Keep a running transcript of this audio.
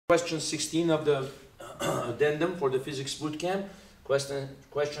Question 16 of the addendum for the Physics Bootcamp.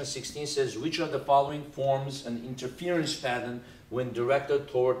 Question 16 says, which of the following forms an interference pattern when directed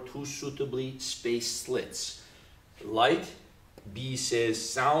toward two suitably spaced slits? Light, B says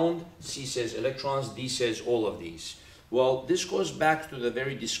sound, C says electrons, D says all of these. Well, this goes back to the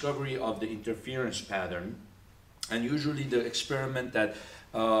very discovery of the interference pattern. And usually the experiment that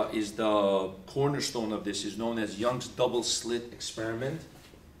is the cornerstone of this is known as Young's double slit experiment.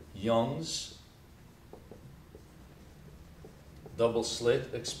 Young's double slit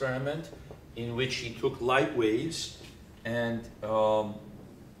experiment, in which he took light waves and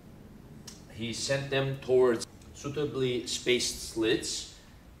he sent them towards suitably spaced slits.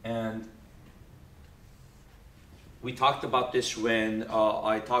 And we talked about this when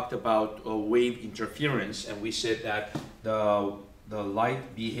I talked about wave interference, and we said that the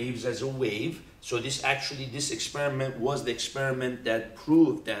light behaves as a wave. So this experiment was the experiment that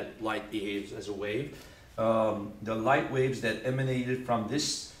proved that light behaves as a wave. The light waves that emanated from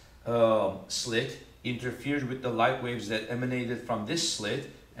this slit interfered with the light waves that emanated from this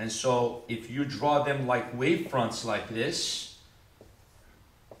slit. And so if you draw them like wave fronts like this,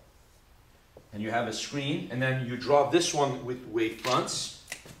 and you have a screen, and then you draw this one with wave fronts,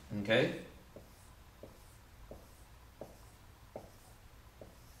 okay?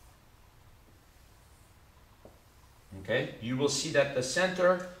 Okay, you will see that the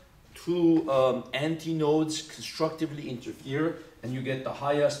center two antinodes constructively interfere, and you get the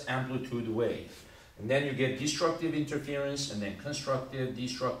highest amplitude wave. And then you get destructive interference, and then constructive,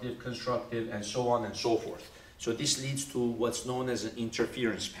 destructive, constructive, and so on and so forth. So this leads to what's known as an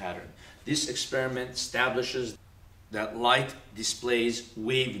interference pattern. This experiment establishes that light displays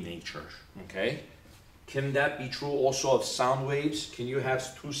wave nature, okay? Can that be true also of sound waves? Can you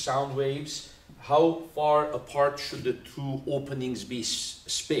have two sound waves? How far apart should the two openings be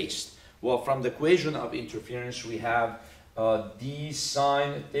spaced? Well, from the equation of interference, we have d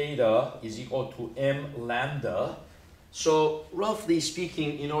sine theta is equal to m lambda. So roughly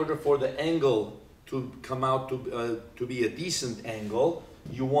speaking, in order for the angle to come out to be a decent angle,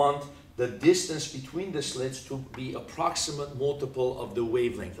 you want the distance between the slits to be approximate multiple of the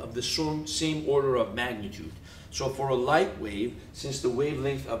wavelength, of the same order of magnitude. So for a light wave, since the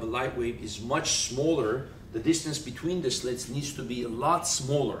wavelength of a light wave is much smaller, the distance between the slits needs to be a lot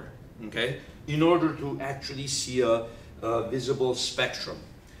smaller, okay, in order to actually see a visible spectrum.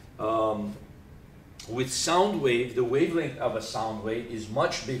 With sound wave, the wavelength of a sound wave is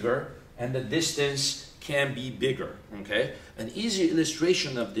much bigger, and the distance can be bigger, okay? An easy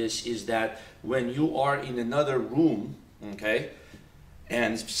illustration of this is that when you are in another room, okay,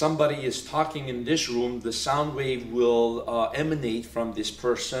 and somebody is talking in this room, the sound wave will emanate from this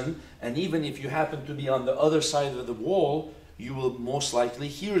person, and even if you happen to be on the other side of the wall, you will most likely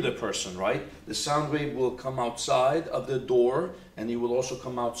hear the person, right? The sound wave will come outside of the door, and it will also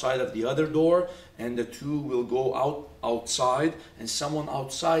come outside of the other door, and the two will go outside, and someone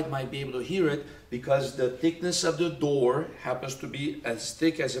outside might be able to hear it because the thickness of the door happens to be as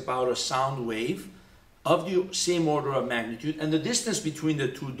thick as about a sound wave of the same order of magnitude, and the distance between the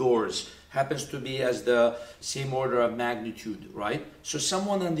two doors happens to be as the same order of magnitude, right? So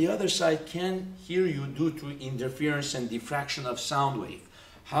someone on the other side can hear you due to interference and diffraction of sound wave.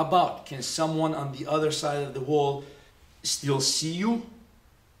 How about, can someone on the other side of the wall still see you?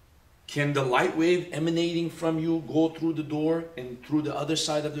 Can the light wave emanating from you go through the door and through the other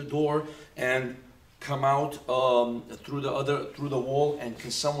side of the door and come out through the wall, and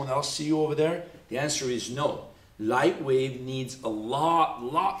can someone else see you over there? The answer is no. Light wave needs a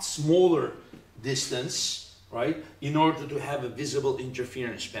lot smaller distance, right, in order to have a visible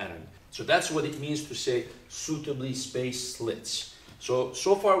interference pattern. So that's what it means to say suitably spaced slits. So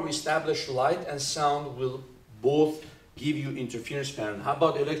far we established light and sound will both give you interference pattern. How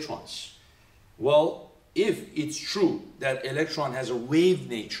about electrons? Well, if it's true that electron has a wave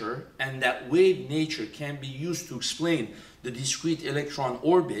nature, and that wave nature can be used to explain the discrete electron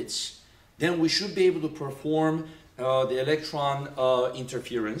orbits, then we should be able to perform the electron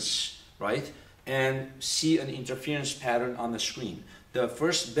interference, right, and see an interference pattern on the screen. The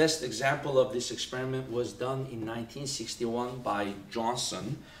first best example of this experiment was done in 1961 by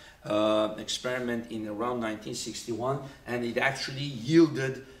Johnson, experiment in around 1961, and it actually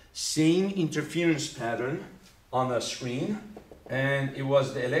yielded same interference pattern on a screen, and it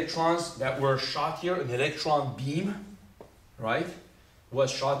was the electrons that were shot here, an electron beam, right, was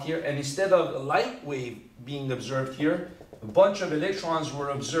shot here, and instead of a light wave being observed here, a bunch of electrons were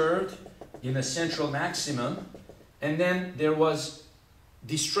observed in a central maximum, and then there was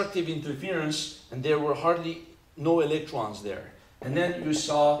destructive interference, and there were hardly no electrons there. And then you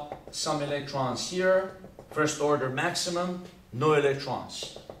saw some electrons here, first order maximum, no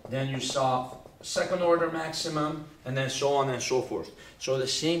electrons. Then you saw second order maximum, and then so on and so forth. So the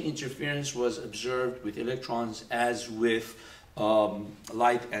same interference was observed with electrons as with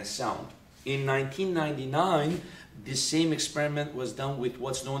light and sound. In 1999, this same experiment was done with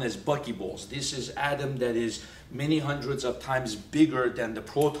what's known as buckyballs. This is atom that is many hundreds of times bigger than the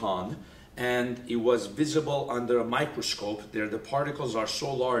proton, and it was visible under a microscope. There the particles are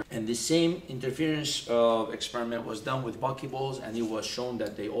so large, and the same interference experiment was done with buckyballs, and it was shown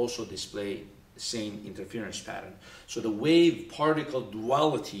that they also display the same interference pattern. So the wave particle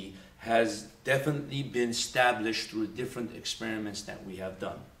duality has definitely been established through different experiments that we have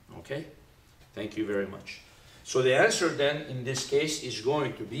done. Okay, thank you very much. So the answer then in this case is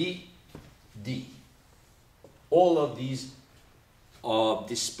going to be D. All of these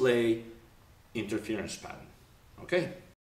display interference pattern. Okay.